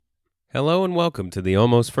Hello and welcome to The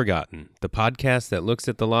Almost Forgotten, the podcast that looks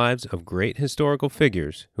at the lives of great historical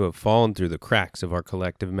figures who have fallen through the cracks of our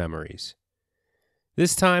collective memories.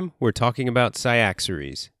 This time, we're talking about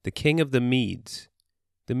Cyaxares, the king of the Medes.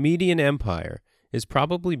 The Median Empire is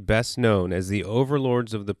probably best known as the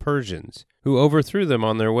overlords of the Persians, who overthrew them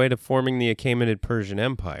on their way to forming the Achaemenid Persian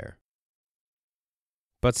Empire.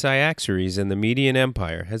 But Cyaxares and the Median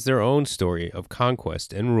Empire has their own story of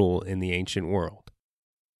conquest and rule in the ancient world.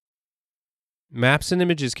 Maps and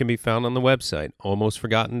images can be found on the website,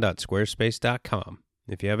 almostforgotten.squarespace.com.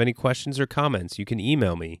 If you have any questions or comments, you can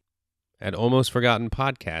email me at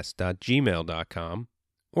almostforgottenpodcast.gmail.com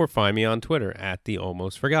or find me on Twitter at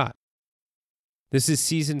 @thealmostforgot. This is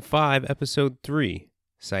Season 5, Episode 3,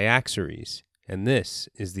 Cyaxares, and this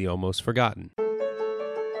is The Almost Forgotten.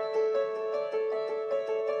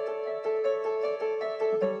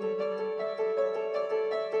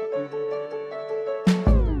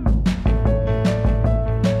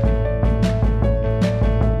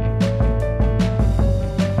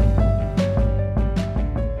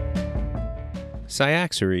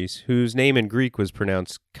 Cyaxares, whose name in Greek was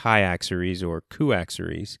pronounced Cyaxares or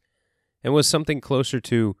Cyaxares, and was something closer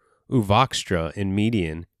to Uvokshtra in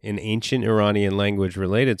Median, an ancient Iranian language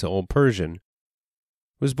related to Old Persian,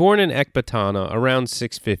 was born in Ecbatana around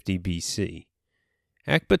 650 BC.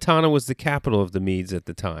 Ecbatana was the capital of the Medes at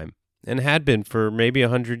the time, and had been for maybe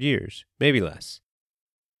 100 years, maybe less.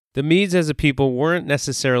 The Medes as a people weren't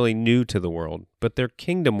necessarily new to the world, but their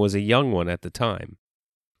kingdom was a young one at the time.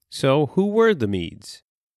 So, who were the Medes?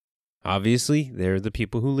 Obviously, they're the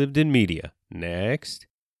people who lived in Media. Next.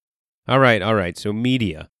 All right, so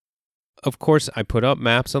Media. Of course, I put up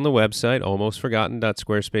maps on the website,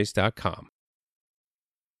 almostforgotten.squarespace.com.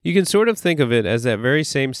 You can sort of think of it as that very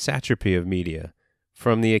same satrapy of Media,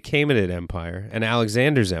 from the Achaemenid Empire and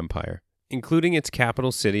Alexander's Empire, including its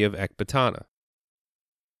capital city of Ecbatana.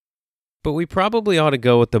 But we probably ought to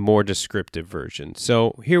go with the more descriptive version,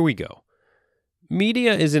 so here we go.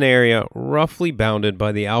 Media is an area roughly bounded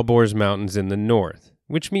by the Alborz Mountains in the north,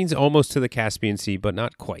 which means almost to the Caspian Sea, but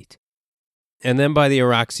not quite. And then by the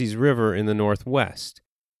Araxes River in the northwest,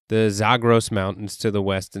 the Zagros Mountains to the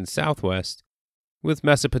west and southwest, with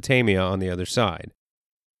Mesopotamia on the other side.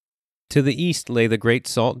 To the east lay the Great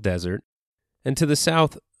Salt Desert, and to the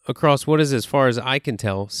south, across what is, as far as I can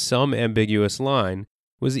tell, some ambiguous line,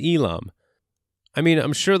 was Elam. I mean,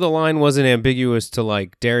 I'm sure the line wasn't ambiguous to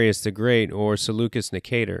like Darius the Great or Seleucus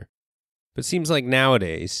Nicator, but seems like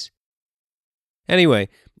nowadays. Anyway,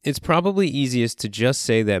 it's probably easiest to just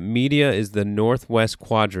say that Media is the northwest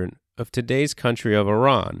quadrant of today's country of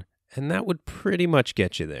Iran, and that would pretty much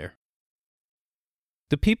get you there.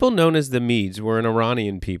 The people known as the Medes were an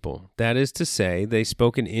Iranian people, that is to say, they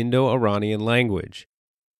spoke an Indo-Iranian language,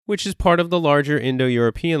 which is part of the larger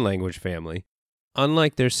Indo-European language family,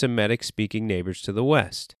 unlike their Semitic-speaking neighbors to the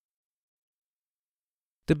west.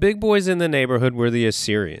 The big boys in the neighborhood were the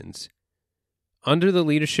Assyrians. Under the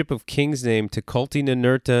leadership of kings named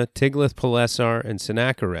Tukulti-Ninurta, Tiglath-Pileser, and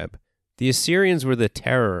Sennacherib, the Assyrians were the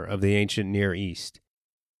terror of the ancient Near East.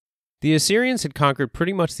 The Assyrians had conquered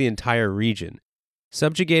pretty much the entire region,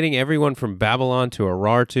 subjugating everyone from Babylon to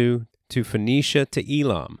Urartu, to Phoenicia to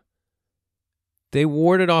Elam. They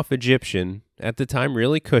warded off Egyptian, at the time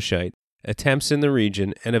really Kushite, attempts in the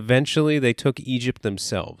region, and eventually they took Egypt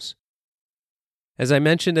themselves. As I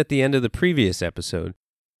mentioned at the end of the previous episode,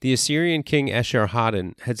 the Assyrian king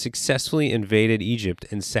Esarhaddon had successfully invaded Egypt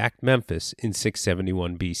and sacked Memphis in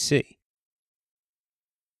 671 BC.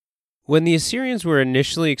 When the Assyrians were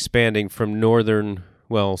initially expanding from northern,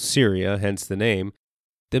 Syria, hence the name,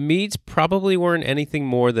 the Medes probably weren't anything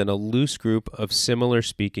more than a loose group of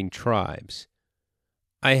similar-speaking tribes.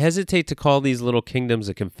 I hesitate to call these little kingdoms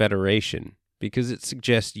a confederation, because it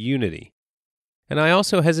suggests unity. And I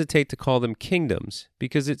also hesitate to call them kingdoms,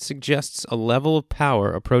 because it suggests a level of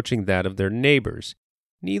power approaching that of their neighbors,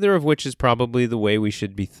 neither of which is probably the way we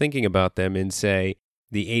should be thinking about them in, say,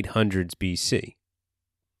 the 800s BC.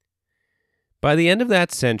 By the end of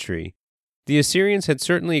that century, the Assyrians had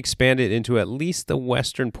certainly expanded into at least the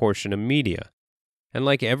western portion of Media, and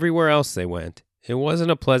like everywhere else they went, it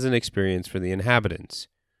wasn't a pleasant experience for the inhabitants.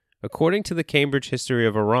 According to the Cambridge History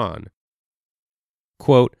of Iran,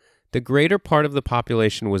 quote, the greater part of the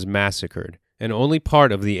population was massacred, and only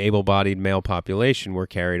part of the able-bodied male population were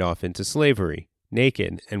carried off into slavery,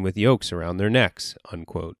 naked and with yokes around their necks,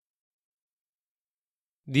 unquote.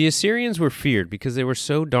 The Assyrians were feared because they were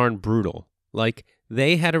so darn brutal. Like,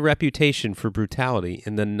 they had a reputation for brutality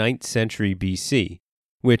in the 9th century BC,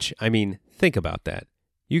 which, I mean, think about that.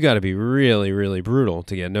 You gotta be really, really brutal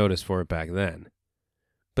to get noticed for it back then.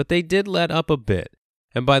 But they did let up a bit,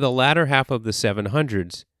 and by the latter half of the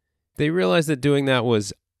 700s, they realized that doing that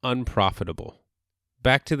was unprofitable.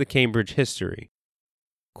 Back to the Cambridge history.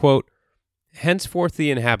 Quote, henceforth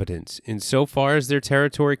the inhabitants, in so far as their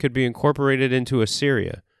territory could be incorporated into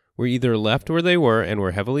Assyria, were either left where they were and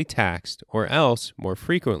were heavily taxed, or else, more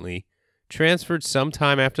frequently, transferred some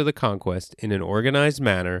time after the conquest in an organized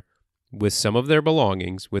manner, with some of their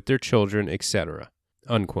belongings, with their children, etc.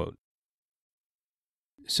 Unquote.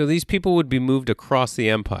 So these people would be moved across the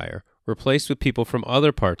empire, replaced with people from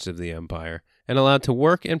other parts of the empire, and allowed to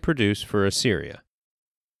work and produce for Assyria.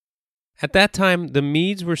 At that time, the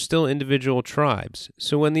Medes were still individual tribes,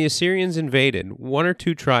 so when the Assyrians invaded, one or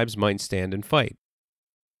two tribes might stand and fight.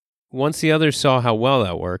 Once the others saw how well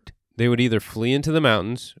that worked, they would either flee into the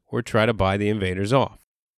mountains or try to buy the invaders off.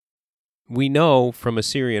 We know from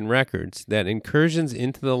Assyrian records that incursions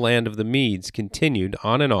into the land of the Medes continued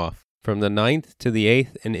on and off from the 9th to the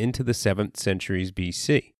 8th and into the 7th centuries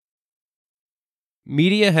BC.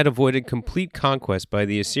 Media had avoided complete conquest by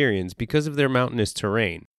the Assyrians because of their mountainous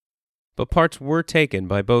terrain, but parts were taken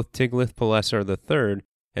by both Tiglath-Pileser III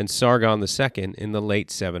and Sargon II in the late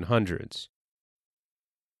 700s.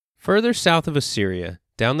 Further south of Assyria,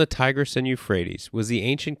 down the Tigris and Euphrates, was the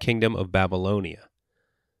ancient kingdom of Babylonia.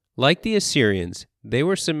 Like the Assyrians, they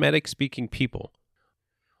were Semitic-speaking people.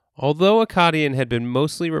 Although Akkadian had been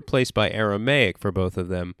mostly replaced by Aramaic for both of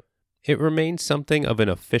them, it remained something of an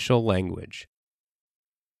official language.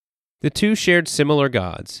 The two shared similar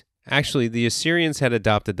gods. Actually, the Assyrians had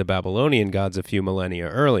adopted the Babylonian gods a few millennia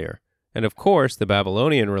earlier, and of course, the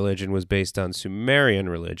Babylonian religion was based on Sumerian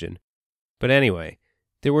religion. But anyway,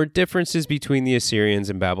 there were differences between the Assyrians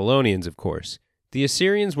and Babylonians, of course. The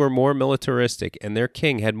Assyrians were more militaristic, and their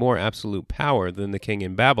king had more absolute power than the king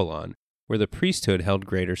in Babylon, where the priesthood held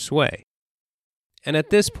greater sway. And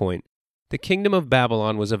at this point, the kingdom of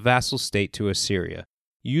Babylon was a vassal state to Assyria,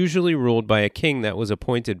 usually ruled by a king that was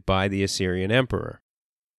appointed by the Assyrian emperor.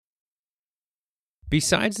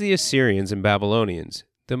 Besides the Assyrians and Babylonians,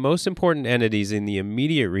 the most important entities in the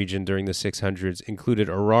immediate region during the 600s included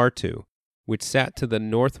Urartu, which sat to the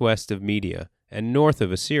northwest of Media and north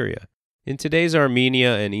of Assyria, in today's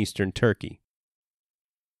Armenia and eastern Turkey.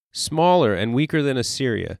 Smaller and weaker than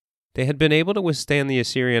Assyria, they had been able to withstand the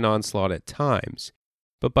Assyrian onslaught at times,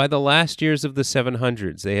 but by the last years of the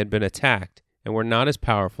 700s they had been attacked and were not as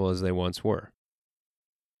powerful as they once were.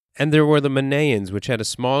 And there were the Manaeans, which had a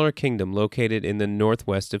smaller kingdom located in the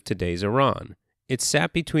northwest of today's Iran. It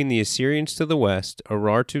sat between the Assyrians to the west,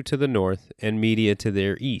 Urartu to the north, and Media to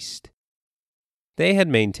their east. They had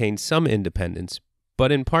maintained some independence,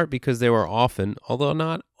 but in part because they were often, although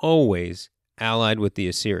not always, allied with the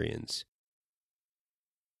Assyrians.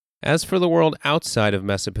 As for the world outside of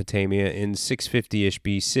Mesopotamia in 650-ish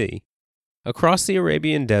BC, across the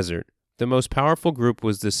Arabian desert, the most powerful group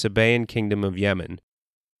was the Sabaean kingdom of Yemen,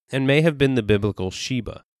 and may have been the biblical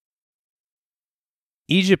Sheba.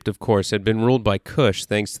 Egypt, of course, had been ruled by Cush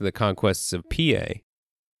thanks to the conquests of Pa,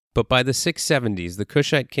 but by the 670s the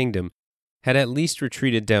Cushite kingdom had at least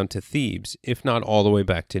retreated down to Thebes, if not all the way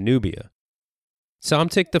back to Nubia.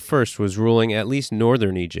 Psamtik I was ruling at least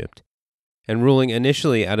northern Egypt, and ruling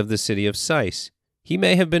initially out of the city of Sais. He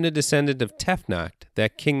may have been a descendant of Tefnacht,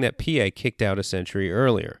 that king that Pa kicked out a century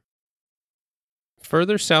earlier.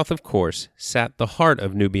 Further south, of course, sat the heart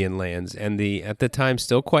of Nubian lands and the, at the time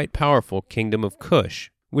still quite powerful, kingdom of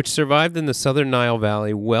Cush, which survived in the southern Nile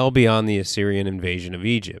Valley well beyond the Assyrian invasion of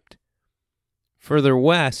Egypt. Further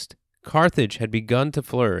west, Carthage had begun to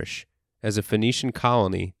flourish as a Phoenician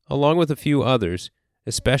colony, along with a few others,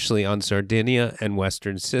 especially on Sardinia and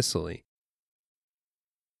western Sicily.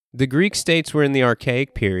 The Greek states were in the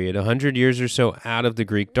Archaic period, 100 years or so out of the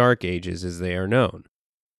Greek Dark Ages as they are known.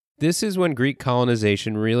 This is when Greek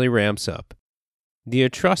colonization really ramps up. The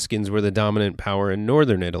Etruscans were the dominant power in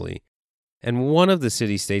northern Italy, and one of the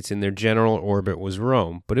city-states in their general orbit was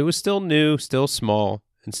Rome, but it was still new, still small,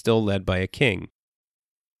 and still led by a king.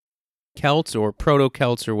 Celts, or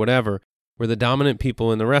Proto-Celts or whatever, were the dominant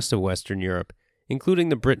people in the rest of Western Europe, including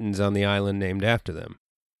the Britons on the island named after them.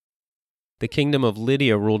 The kingdom of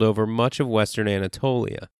Lydia ruled over much of western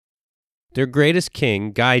Anatolia. Their greatest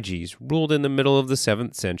king, Gyges, ruled in the middle of the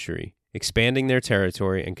 7th century, expanding their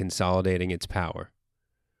territory and consolidating its power.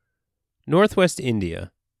 Northwest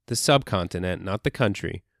India, the subcontinent, not the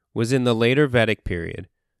country, was in the later Vedic period,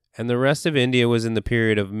 and the rest of India was in the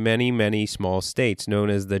period of many, many small states known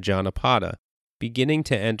as the Janapada, beginning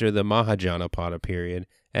to enter the Mahajanapada period,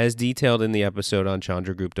 as detailed in the episode on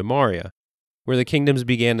Chandragupta Maurya, where the kingdoms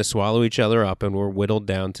began to swallow each other up and were whittled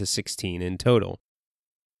down to 16 in total.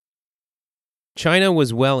 China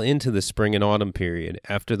was well into the spring and autumn period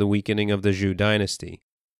after the weakening of the Zhou dynasty.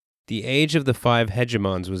 The age of the five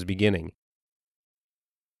hegemons was beginning.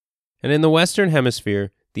 And in the Western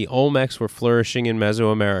Hemisphere, the Olmecs were flourishing in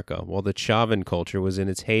Mesoamerica, while the Chavan culture was in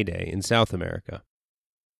its heyday in South America.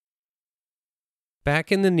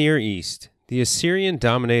 Back in the Near East, the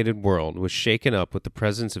Assyrian-dominated world was shaken up with the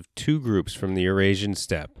presence of two groups from the Eurasian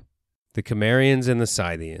steppe, the Cimmerians and the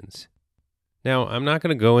Scythians. Now, I'm not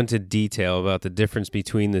going to go into detail about the difference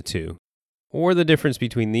between the two, or the difference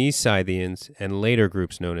between these Scythians and later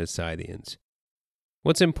groups known as Scythians.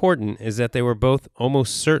 What's important is that they were both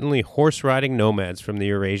almost certainly horse-riding nomads from the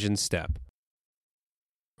Eurasian steppe.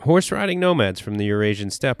 Horse-riding nomads from the Eurasian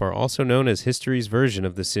steppe are also known as history's version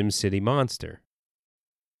of the SimCity monster.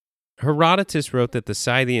 Herodotus wrote that the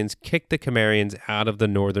Scythians kicked the Cimmerians out of the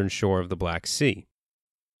northern shore of the Black Sea.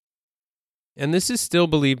 And this is still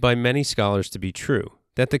believed by many scholars to be true,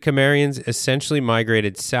 that the Cimmerians essentially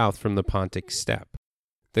migrated south from the Pontic steppe.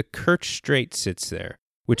 The Kerch Strait sits there,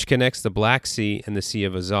 which connects the Black Sea and the Sea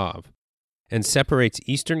of Azov, and separates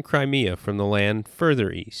eastern Crimea from the land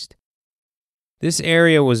further east. This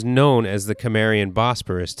area was known as the Cimmerian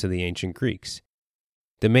Bosporus to the ancient Greeks.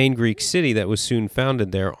 The main Greek city that was soon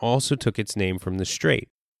founded there also took its name from the strait,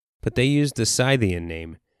 but they used the Scythian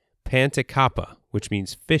name, Panticapa, which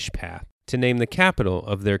means fish path, to name the capital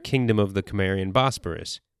of their kingdom of the Cimmerian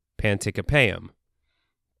Bosporus, Panticapaeum.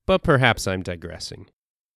 But perhaps I'm digressing.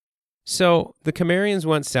 So, the Cimmerians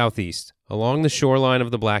went southeast, along the shoreline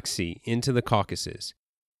of the Black Sea, into the Caucasus.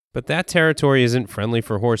 But that territory isn't friendly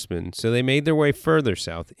for horsemen, so they made their way further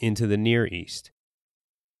south into the Near East.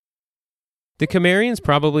 The Cimmerians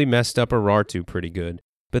probably messed up Urartu pretty good,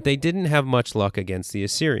 but they didn't have much luck against the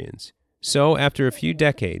Assyrians. So, after a few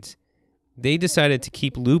decades, they decided to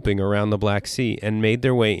keep looping around the Black Sea and made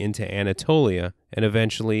their way into Anatolia and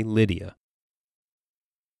eventually Lydia.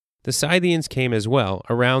 The Scythians came as well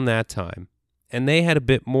around that time, and they had a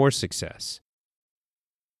bit more success.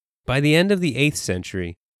 By the end of the 8th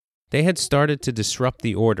century, they had started to disrupt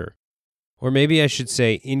the order, or maybe I should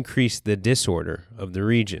say increase the disorder of the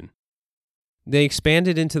region. They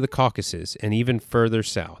expanded into the Caucasus and even further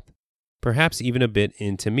south, perhaps even a bit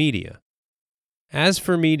into Media. As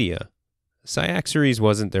for Media, Cyaxares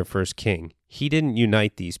wasn't their first king. He didn't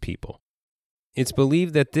unite these people. It's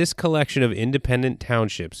believed that this collection of independent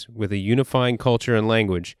townships with a unifying culture and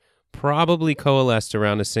language probably coalesced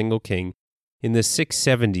around a single king in the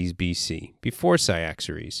 670s BC, before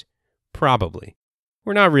Cyaxares. Probably.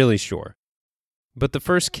 We're not really sure. But the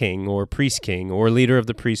first king, or priest king, or leader of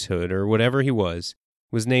the priesthood, or whatever he was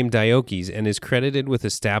named Diokles and is credited with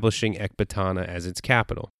establishing Ecbatana as its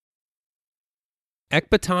capital.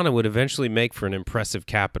 Ecbatana would eventually make for an impressive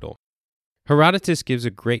capital. Herodotus gives a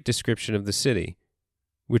great description of the city,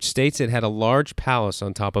 which states it had a large palace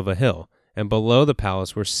on top of a hill, and below the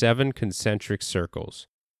palace were 7 concentric circles.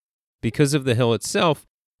 Because of the hill itself,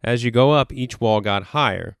 as you go up, each wall got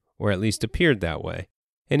higher, or at least appeared that way,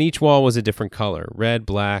 and each wall was a different color: red,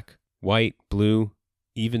 black, white, blue,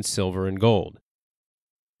 even silver and gold.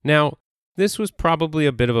 Now, this was probably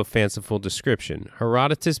a bit of a fanciful description.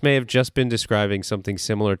 Herodotus may have just been describing something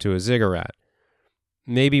similar to a ziggurat,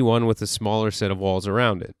 maybe one with a smaller set of walls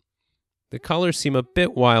around it. The colors seem a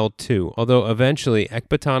bit wild too, although eventually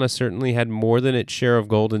Ecbatana certainly had more than its share of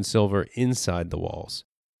gold and silver inside the walls.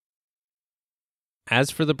 As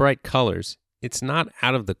for the bright colors, it's not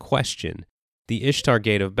out of the question. The Ishtar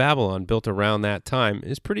Gate of Babylon, built around that time,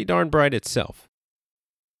 is pretty darn bright itself.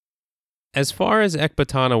 As far as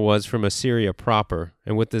Ecbatana was from Assyria proper,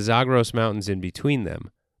 and with the Zagros Mountains in between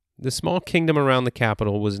them, the small kingdom around the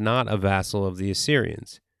capital was not a vassal of the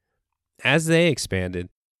Assyrians. As they expanded,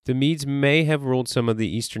 the Medes may have ruled some of the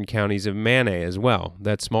eastern counties of Manae as well,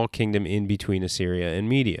 that small kingdom in between Assyria and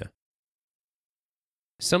Media.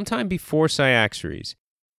 Sometime before Cyaxares,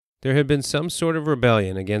 there had been some sort of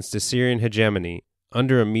rebellion against Assyrian hegemony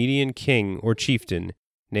under a Median king or chieftain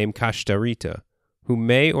named Kashtarita, who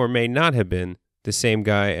may or may not have been the same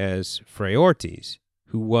guy as Phraortes,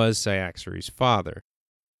 who was Cyaxares' father.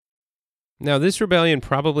 Now, this rebellion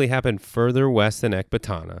probably happened further west than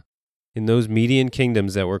Ecbatana, in those Median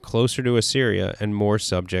kingdoms that were closer to Assyria and more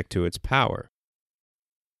subject to its power.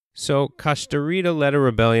 So, Kashtarita led a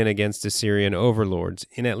rebellion against Assyrian overlords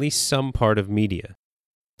in at least some part of Media.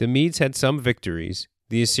 The Medes had some victories.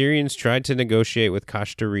 The Assyrians tried to negotiate with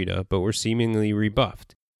Kashtarita, but were seemingly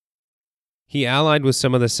rebuffed. He allied with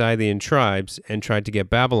some of the Scythian tribes and tried to get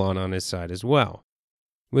Babylon on his side as well.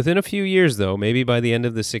 Within a few years, though, maybe by the end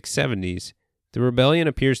of the 670s, the rebellion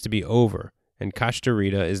appears to be over, and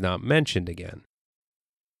Kashtarita is not mentioned again.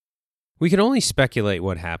 We can only speculate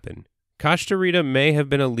what happened. Kashtarita may have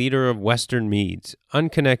been a leader of Western Medes,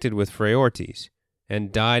 unconnected with Phraortes,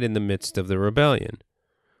 and died in the midst of the rebellion.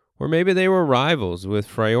 Or maybe they were rivals, with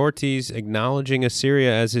Phraortes acknowledging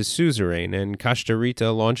Assyria as his suzerain and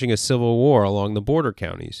Kashtarita launching a civil war along the border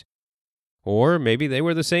counties. Or maybe they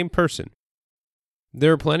were the same person.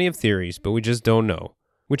 There are plenty of theories, but we just don't know,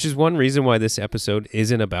 which is one reason why this episode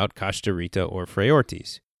isn't about Kashtarita or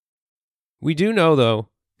Phraortes. We do know, though,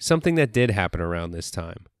 something that did happen around this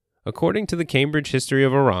time. According to the Cambridge History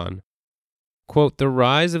of Iran, quote, the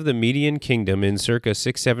rise of the Median kingdom in circa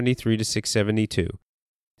 673 to 672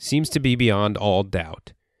 seems to be beyond all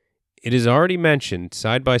doubt. It is already mentioned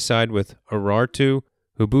side by side with Urartu,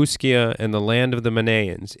 Hubuskia, and the land of the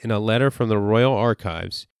Manaeans in a letter from the royal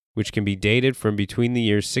archives, which can be dated from between the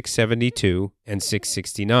years 672 and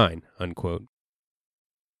 669, unquote.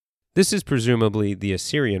 This is presumably the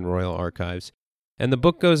Assyrian royal archives, and the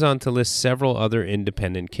book goes on to list several other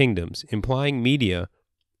independent kingdoms, implying Media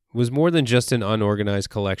was more than just an unorganized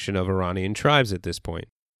collection of Iranian tribes at this point.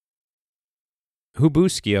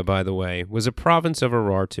 Hubuskia, by the way, was a province of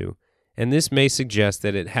Urartu, and this may suggest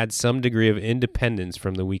that it had some degree of independence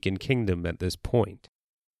from the weakened kingdom at this point.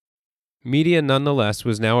 Media, nonetheless,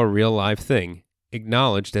 was now a real live thing,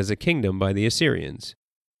 acknowledged as a kingdom by the Assyrians.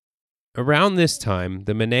 Around this time,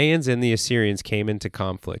 the Manaeans and the Assyrians came into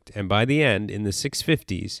conflict, and by the end, in the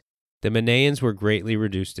 650s, the Manaeans were greatly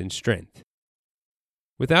reduced in strength.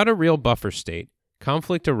 Without a real buffer state,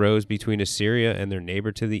 conflict arose between Assyria and their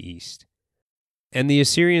neighbor to the east. And the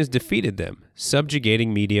Assyrians defeated them,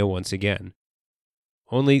 subjugating Media once again.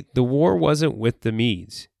 Only the war wasn't with the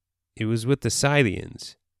Medes, it was with the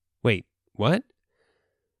Scythians. Wait, what?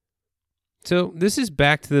 So this is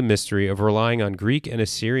back to the mystery of relying on Greek and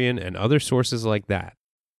Assyrian and other sources like that,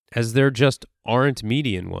 as there just aren't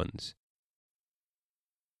Median ones.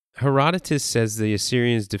 Herodotus says the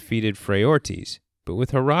Assyrians defeated Phraortes, but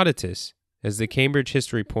with Herodotus, as the Cambridge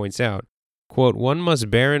History points out, quote, one must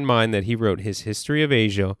bear in mind that he wrote his History of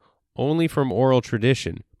Asia only from oral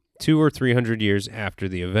tradition, 200 or 300 years after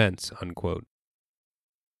the events, unquote.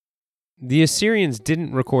 The Assyrians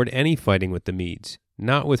didn't record any fighting with the Medes,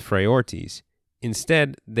 not with Phraortes.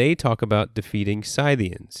 Instead, they talk about defeating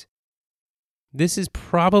Scythians. This is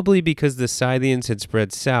probably because the Scythians had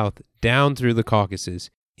spread south down through the Caucasus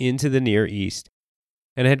into the Near East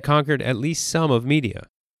and had conquered at least some of Media.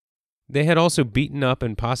 They had also beaten up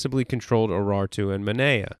and possibly controlled Urartu and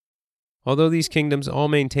Manaea, although these kingdoms all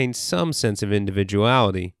maintained some sense of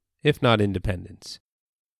individuality, if not independence.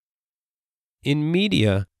 In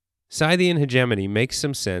Media, Scythian hegemony makes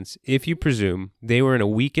some sense if you presume they were in a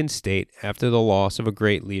weakened state after the loss of a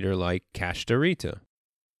great leader like Kashtarita.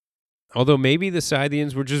 Although maybe the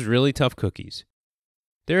Scythians were just really tough cookies.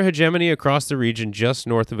 Their hegemony across the region just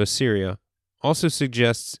north of Assyria also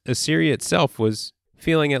suggests Assyria itself was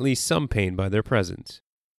feeling at least some pain by their presence.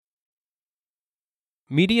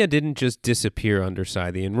 Media didn't just disappear under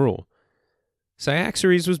Scythian rule.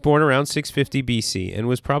 Cyaxares was born around 650 BC and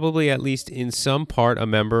was probably at least in some part a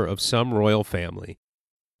member of some royal family,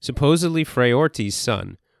 supposedly Phraortes'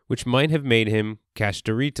 son, which might have made him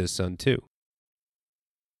Kashtarita's son too.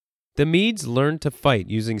 The Medes learned to fight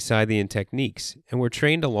using Scythian techniques and were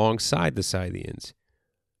trained alongside the Scythians.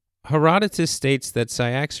 Herodotus states that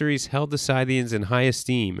Cyaxares held the Scythians in high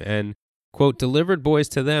esteem and, quote, delivered boys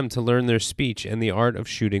to them to learn their speech and the art of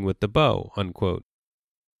shooting with the bow, unquote.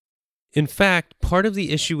 In fact, part of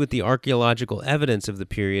the issue with the archaeological evidence of the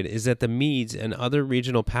period is that the Medes and other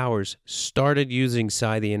regional powers started using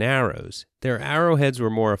Scythian arrows. Their arrowheads were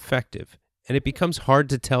more effective, and it becomes hard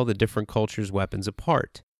to tell the different cultures' weapons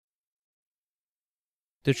apart.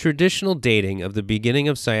 The traditional dating of the beginning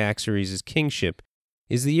of Cyaxares' kingship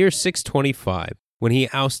is the year 625, when he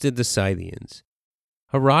ousted the Scythians.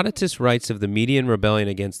 Herodotus writes of the Median rebellion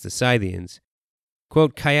against the Scythians,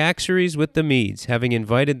 quote, Cyaxares with the Medes, having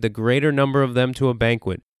invited the greater number of them to a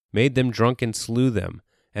banquet, made them drunk and slew them,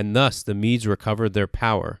 and thus the Medes recovered their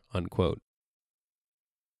power, unquote.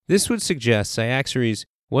 This would suggest Cyaxares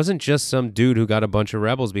wasn't just some dude who got a bunch of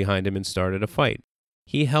rebels behind him and started a fight.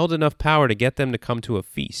 He held enough power to get them to come to a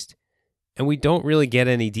feast. And we don't really get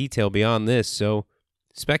any detail beyond this, so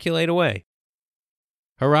speculate away.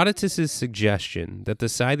 Herodotus' suggestion that the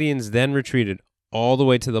Scythians then retreated all the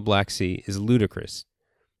way to the Black Sea is ludicrous,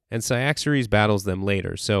 and Cyaxares battles them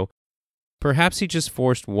later, so perhaps he just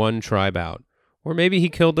forced one tribe out, or maybe he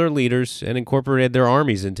killed their leaders and incorporated their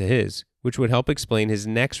armies into his, which would help explain his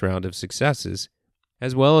next round of successes,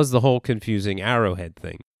 as well as the whole confusing arrowhead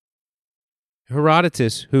thing.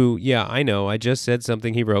 Herodotus, who, yeah, I know, I just said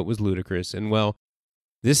something he wrote was ludicrous, and well,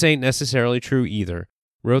 this ain't necessarily true either,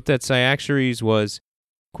 wrote that Cyaxares was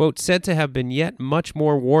quote, said to have been yet much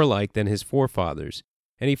more warlike than his forefathers,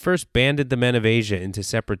 and he first banded the men of Asia into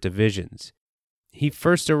separate divisions. He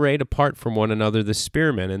first arrayed apart from one another the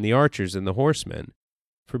spearmen and the archers and the horsemen,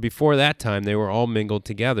 for before that time they were all mingled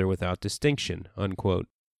together without distinction, unquote.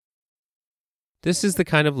 This is the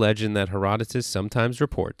kind of legend that Herodotus sometimes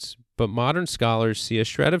reports, but modern scholars see a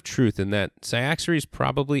shred of truth in that Cyaxares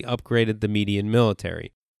probably upgraded the Median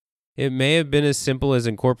military. It may have been as simple as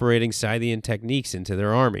incorporating Scythian techniques into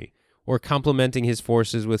their army, or complementing his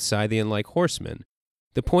forces with Scythian-like horsemen.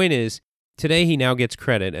 The point is, today he now gets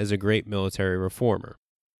credit as a great military reformer.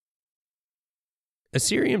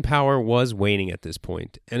 Assyrian power was waning at this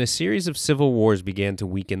point, and a series of civil wars began to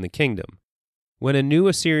weaken the kingdom. When a new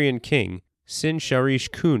Assyrian king,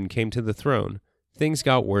 Sin-Sharish-Kun, came to the throne, things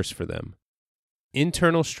got worse for them.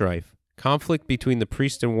 Internal strife, conflict between the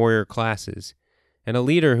priest and warrior classes, and a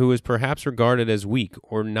leader who was perhaps regarded as weak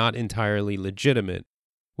or not entirely legitimate,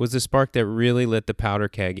 was the spark that really lit the powder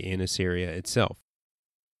keg in Assyria itself.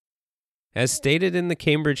 As stated in the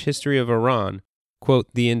Cambridge History of Iran,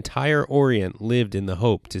 quote, the entire Orient lived in the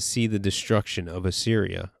hope to see the destruction of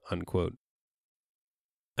Assyria, unquote.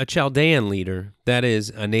 A Chaldean leader, that is,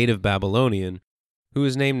 a native Babylonian, who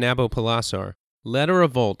was named Nabopolassar, led a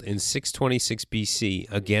revolt in 626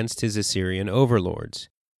 BC against his Assyrian overlords.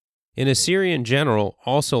 An Assyrian general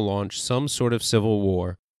also launched some sort of civil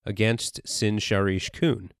war against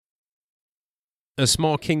Sin-Sharish-Kun. A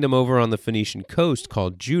small kingdom over on the Phoenician coast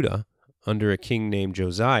called Judah, under a king named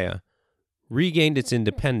Josiah, regained its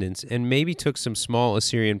independence and maybe took some small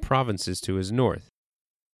Assyrian provinces to his north.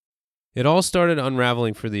 It all started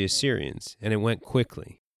unraveling for the Assyrians, and it went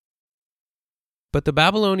quickly. But the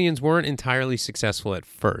Babylonians weren't entirely successful at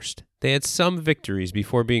first. They had some victories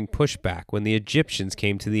before being pushed back when the Egyptians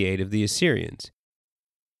came to the aid of the Assyrians.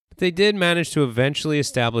 But they did manage to eventually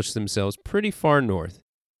establish themselves pretty far north,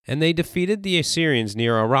 and they defeated the Assyrians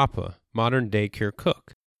near Arapa, modern-day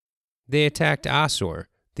Kirkuk. They attacked Assur,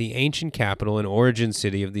 the ancient capital and origin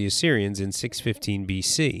city of the Assyrians, in 615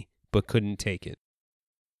 BC, but couldn't take it.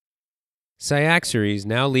 Cyaxares,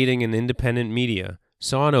 now leading an independent Media,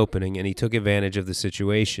 saw an opening and he took advantage of the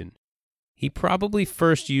situation. He probably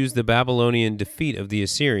first used the Babylonian defeat of the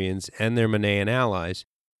Assyrians and their Manaean allies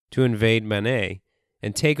to invade Manae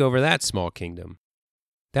and take over that small kingdom.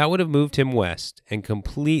 That would have moved him west and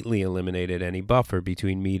completely eliminated any buffer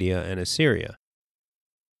between Media and Assyria.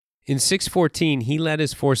 In 614, he led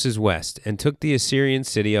his forces west and took the Assyrian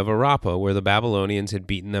city of Arapa, where the Babylonians had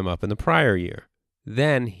beaten them up in the prior year.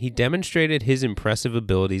 Then he demonstrated his impressive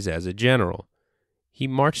abilities as a general. He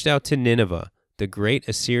marched out to Nineveh, the great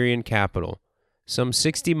Assyrian capital, some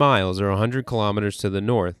 60 miles or 100 kilometers to the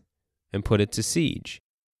north, and put it to siege.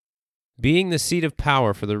 Being the seat of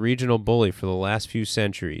power for the regional bully for the last few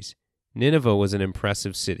centuries, Nineveh was an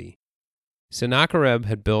impressive city. Sennacherib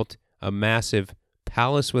had built a massive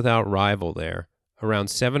palace without rival there around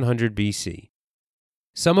 700 BC,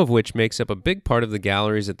 some of which makes up a big part of the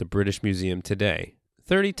galleries at the British Museum today,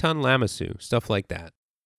 30-ton Lamassu, stuff like that.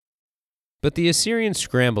 But the Assyrians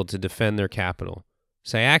scrambled to defend their capital.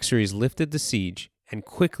 Cyaxares lifted the siege and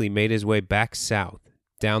quickly made his way back south,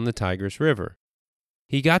 down the Tigris River.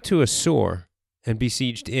 He got to Assur and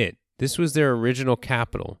besieged it. This was their original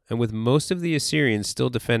capital, and with most of the Assyrians still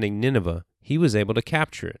defending Nineveh, he was able to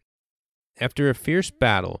capture it. After a fierce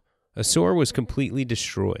battle, Assur was completely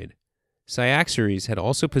destroyed. Cyaxares had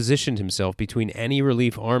also positioned himself between any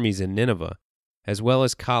relief armies in Nineveh, as well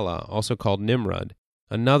as Kala, also called Nimrud,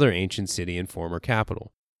 another ancient city and former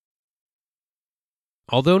capital.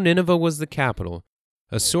 Although Nineveh was the capital,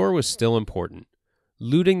 Assur was still important.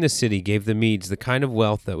 Looting the city gave the Medes the kind of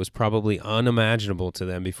wealth that was probably unimaginable to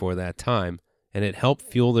them before that time, and it helped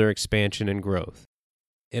fuel their expansion and growth.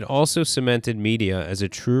 It also cemented Media as a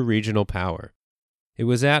true regional power. It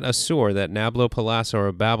was at Assur that Nabopolassar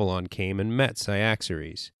of Babylon came and met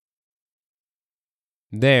Cyaxares.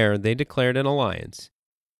 There, they declared an alliance,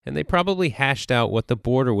 and they probably hashed out what the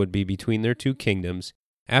border would be between their two kingdoms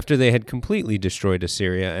after they had completely destroyed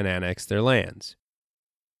Assyria and annexed their lands.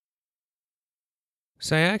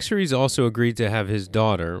 Cyaxares also agreed to have his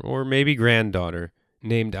daughter, or maybe granddaughter,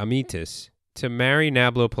 named Amytis, to marry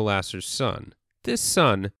Nabopolassar's son. This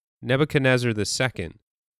son, Nebuchadnezzar II,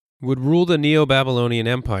 would rule the Neo-Babylonian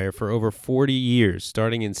Empire for over 40 years,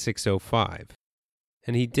 starting in 605.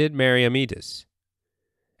 And he did marry Amytis.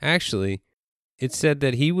 Actually, it's said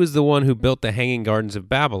that he was the one who built the Hanging Gardens of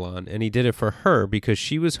Babylon, and he did it for her because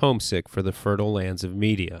she was homesick for the fertile lands of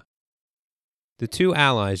Media. The two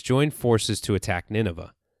allies joined forces to attack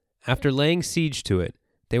Nineveh. After laying siege to it,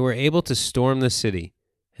 they were able to storm the city,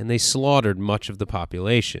 and they slaughtered much of the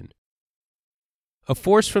population. A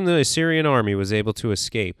force from the Assyrian army was able to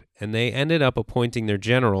escape, and they ended up appointing their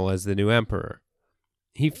general as the new emperor.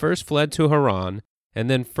 He first fled to Haran, and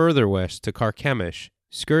then further west to Carchemish,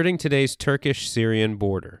 skirting today's Turkish-Syrian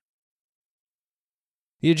border.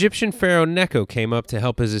 The Egyptian pharaoh Necho came up to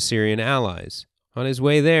help his Assyrian allies. On his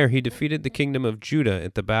way there, he defeated the kingdom of Judah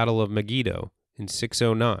at the Battle of Megiddo in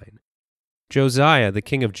 609. Josiah, the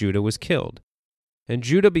king of Judah, was killed, and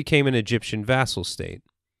Judah became an Egyptian vassal state.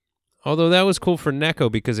 Although that was cool for Necho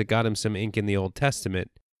because it got him some ink in the Old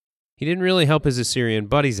Testament, he didn't really help his Assyrian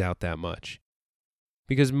buddies out that much,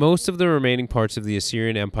 because most of the remaining parts of the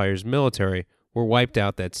Assyrian Empire's military were wiped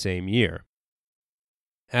out that same year.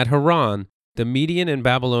 At Haran, the Median and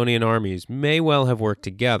Babylonian armies may well have worked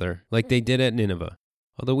together, like they did at Nineveh,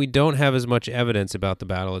 although we don't have as much evidence about the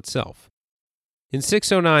battle itself. In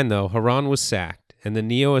 609, though, Haran was sacked, and the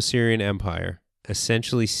Neo-Assyrian Empire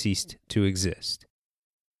essentially ceased to exist.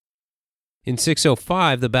 In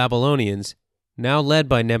 605, the Babylonians, now led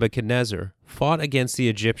by Nebuchadnezzar, fought against the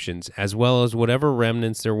Egyptians as well as whatever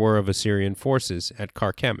remnants there were of Assyrian forces at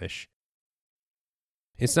Carchemish.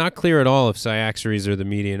 It's not clear at all if Cyaxares or the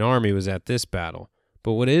Median army was at this battle,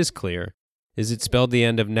 but what is clear is it spelled the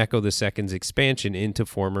end of Necho II's expansion into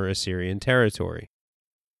former Assyrian territory.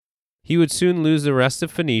 He would soon lose the rest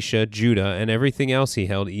of Phoenicia, Judah, and everything else he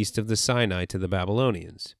held east of the Sinai to the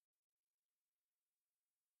Babylonians.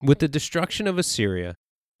 With the destruction of Assyria,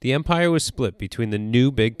 the empire was split between the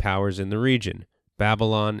new big powers in the region,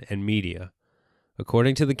 Babylon and Media.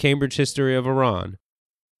 According to the Cambridge History of Iran,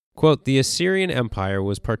 quote, the Assyrian Empire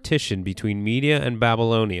was partitioned between Media and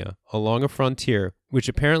Babylonia along a frontier which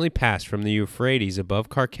apparently passed from the Euphrates above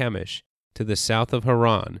Carchemish to the south of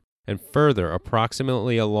Haran, and further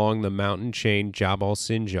approximately along the mountain chain Jabal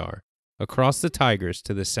Sinjar, across the Tigris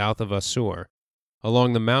to the south of Assur,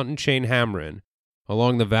 along the mountain chain Hamrin,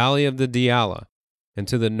 along the valley of the Diyala, and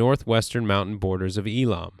to the northwestern mountain borders of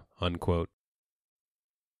Elam, unquote.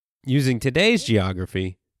 Using today's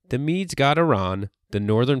geography, the Medes got Iran, the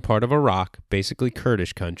northern part of Iraq, basically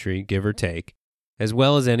Kurdish country, give or take, as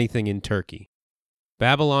well as anything in Turkey.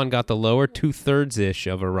 Babylon got the lower two-thirds-ish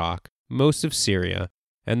of Iraq, most of Syria,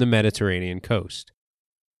 and the Mediterranean coast.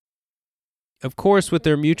 Of course, with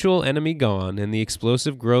their mutual enemy gone and the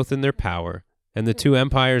explosive growth in their power, and the two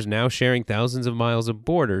empires now sharing thousands of miles of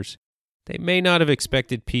borders, they may not have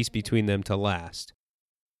expected peace between them to last.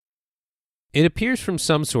 It appears from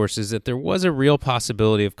some sources that there was a real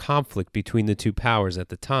possibility of conflict between the two powers at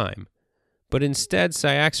the time, but instead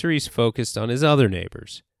Cyaxares focused on his other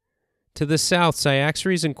neighbors. To the south,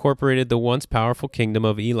 Cyaxares incorporated the once powerful kingdom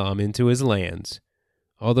of Elam into his lands,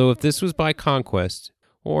 although if this was by conquest,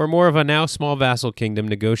 or more of a now small vassal kingdom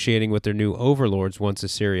negotiating with their new overlords once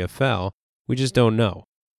Assyria fell, we just don't know.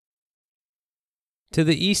 To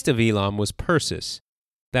the east of Elam was Persis,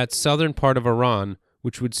 that southern part of Iran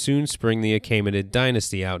which would soon spring the Achaemenid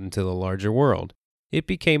dynasty out into the larger world. It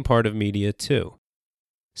became part of Media too.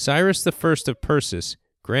 Cyrus I of Persis,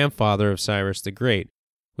 grandfather of Cyrus the Great,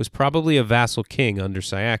 was probably a vassal king under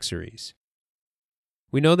Cyaxares.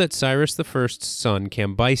 We know that Cyrus I's son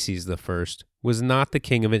Cambyses I was not the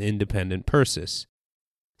king of an independent Persis.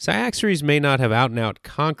 Cyaxares may not have out and out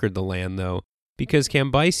conquered the land, though, because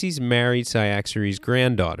Cambyses married Cyaxares'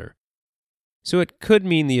 granddaughter. So it could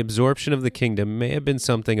mean the absorption of the kingdom may have been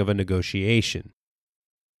something of a negotiation.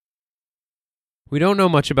 We don't know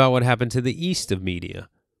much about what happened to the east of Media.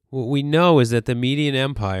 What we know is that the Median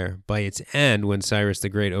Empire, by its end when Cyrus the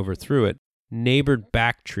Great overthrew it, neighbored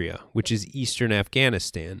Bactria, which is eastern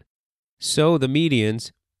Afghanistan. So the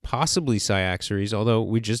Medians, possibly Cyaxares, although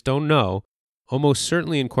we just don't know, almost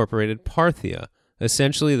certainly incorporated Parthia,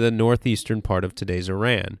 essentially the northeastern part of today's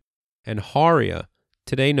Iran, and Haria,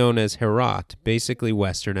 today known as Herat, basically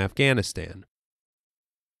western Afghanistan.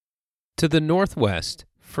 To the northwest,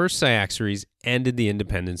 first Cyaxares ended the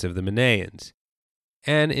independence of the Manaeans,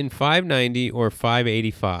 and in 590 or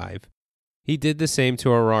 585, he did the same to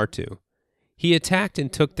Urartu. He attacked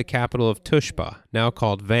and took the capital of Tushpa, now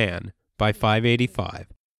called Van, by 585,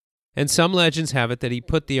 and some legends have it that he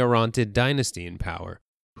put the Orontid dynasty in power,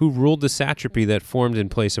 who ruled the satrapy that formed in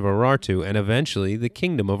place of Urartu and eventually the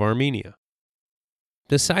kingdom of Armenia.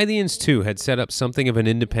 The Scythians, too, had set up something of an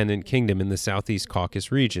independent kingdom in the southeast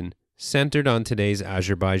Caucasus region, centered on today's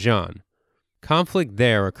Azerbaijan. Conflict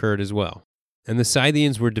there occurred as well, and the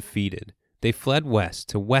Scythians were defeated. They fled west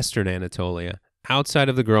to western Anatolia, outside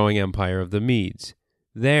of the growing empire of the Medes.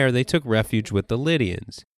 There they took refuge with the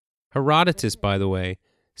Lydians. Herodotus, by the way,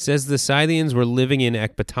 says the Scythians were living in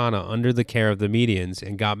Ecbatana under the care of the Medians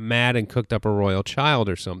and got mad and cooked up a royal child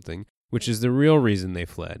or something, which is the real reason they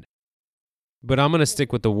fled. But I'm going to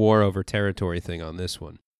stick with the war over territory thing on this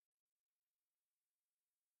one.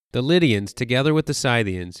 The Lydians, together with the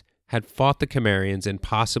Scythians, had fought the Cimmerians and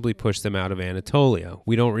possibly pushed them out of Anatolia.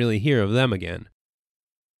 We don't really hear of them again.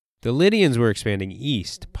 The Lydians were expanding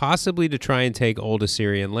east, possibly to try and take old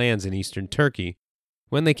Assyrian lands in eastern Turkey,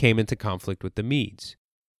 when they came into conflict with the Medes.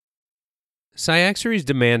 Cyaxares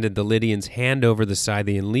demanded the Lydians hand over the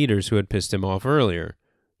Scythian leaders who had pissed him off earlier.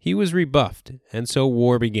 He was rebuffed, and so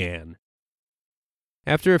war began.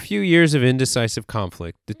 After a few years of indecisive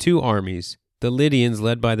conflict, the two armies, the Lydians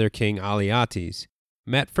led by their king Alyattes,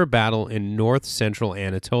 met for battle in north-central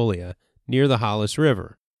Anatolia, near the Halys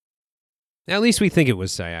River. At least we think it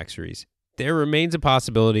was Cyaxares. There remains a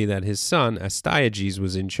possibility that his son, Astyages,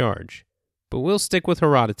 was in charge. But we'll stick with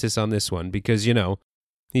Herodotus on this one because,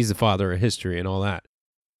 he's the father of history and all that.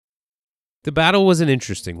 The battle was an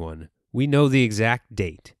interesting one. We know the exact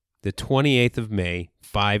date, the 28th of May,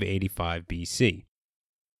 585 BC.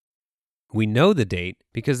 We know the date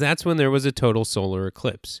because that's when there was a total solar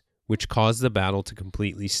eclipse, which caused the battle to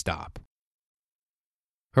completely stop.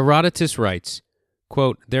 Herodotus writes,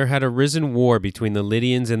 quote, "There had arisen war between the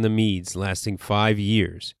Lydians and the Medes lasting 5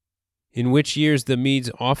 years, in which years the Medes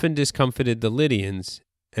often discomfited the Lydians,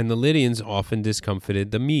 and the Lydians often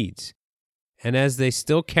discomfited the Medes. And as they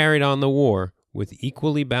still carried on the war with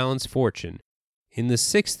equally balanced fortune, in the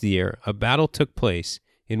 6th year a battle took place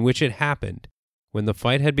in which it happened, when the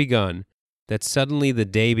fight had begun, that suddenly the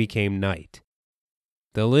day became night.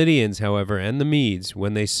 The Lydians, however, and the Medes,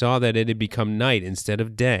 when they saw that it had become night instead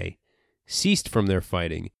of day, ceased from their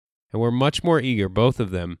fighting, and were much more eager, both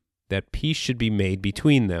of them, that peace should be made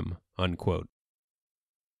between them." Unquote.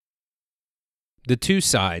 The two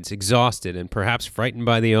sides, exhausted and perhaps frightened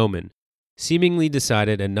by the omen, seemingly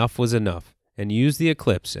decided enough was enough and used the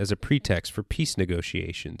eclipse as a pretext for peace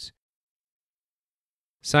negotiations.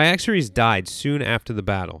 Cyaxares died soon after the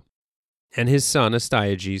battle, and his son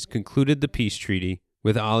Astyages concluded the peace treaty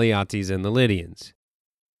with Alyattes and the Lydians.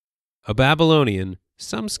 A Babylonian,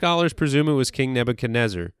 some scholars presume it was King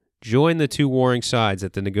Nebuchadnezzar, joined the two warring sides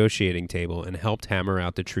at the negotiating table and helped hammer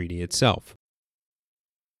out the treaty itself.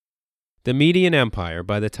 The Median Empire,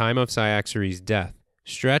 by the time of Cyaxares' death,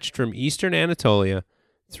 stretched from eastern Anatolia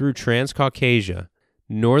through Transcaucasia,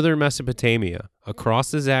 northern Mesopotamia,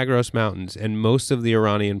 across the Zagros Mountains and most of the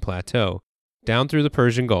Iranian plateau, down through the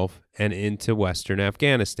Persian Gulf and into western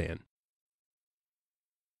Afghanistan.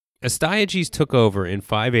 Astyages took over in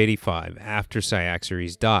 585 after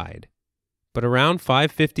Cyaxares died, but around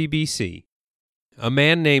 550 BC, a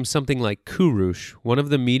man named something like Kurush, one of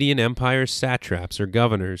the Median Empire's satraps or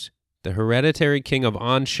governors, the hereditary king of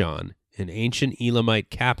Anshan, an ancient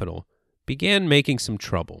Elamite capital, began making some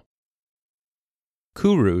trouble.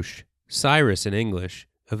 Kurush, Cyrus in English,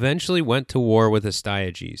 eventually went to war with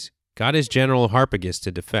Astyages, got his general Harpagus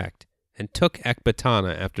to defect, and took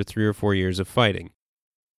Ecbatana after 3 or 4 years of fighting.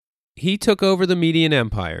 He took over the Median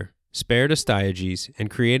Empire, spared Astyages, and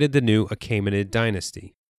created the new Achaemenid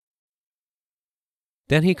dynasty.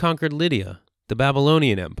 Then he conquered Lydia, the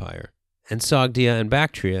Babylonian Empire, and Sogdia and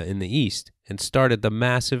Bactria in the east, and started the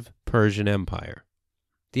massive Persian Empire.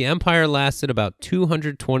 The empire lasted about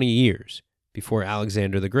 220 years before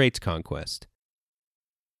Alexander the Great's conquest.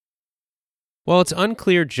 While it's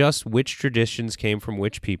unclear just which traditions came from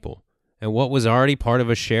which people, and what was already part of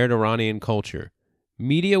a shared Iranian culture,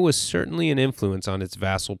 Media was certainly an influence on its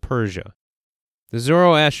vassal Persia. The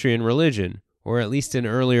Zoroastrian religion, or at least an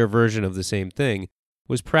earlier version of the same thing,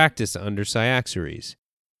 was practiced under Cyaxares.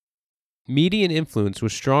 Median influence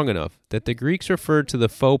was strong enough that the Greeks referred to the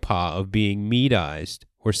faux pas of being Medized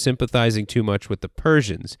or sympathizing too much with the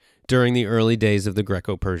Persians during the early days of the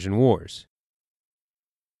Greco-Persian Wars.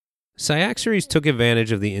 Cyaxares took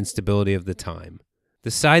advantage of the instability of the time.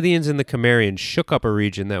 The Scythians and the Cimmerians shook up a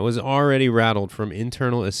region that was already rattled from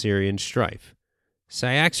internal Assyrian strife.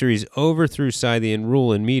 Cyaxares overthrew Scythian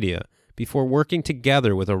rule in Media before working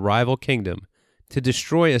together with a rival kingdom to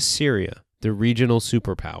destroy Assyria, the regional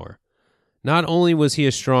superpower. Not only was he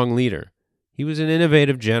a strong leader, he was an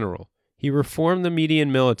innovative general. He reformed the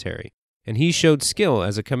Median military, and he showed skill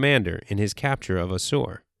as a commander in his capture of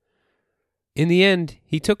Assur. In the end,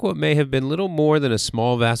 he took what may have been little more than a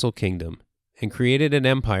small vassal kingdom and created an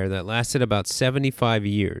empire that lasted about 75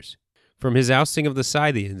 years, from his ousting of the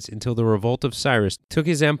Scythians until the revolt of Cyrus took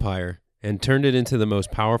his empire and turned it into the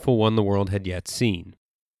most powerful one the world had yet seen.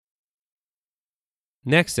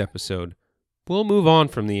 Next episode, we'll move on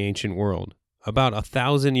from the ancient world, about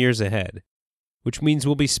 1,000 years ahead, which means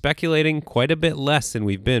we'll be speculating quite a bit less than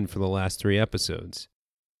we've been for the last 3 episodes.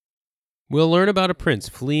 We'll learn about a prince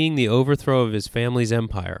fleeing the overthrow of his family's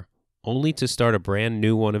empire, only to start a brand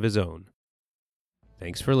new one of his own.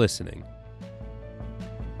 Thanks for listening.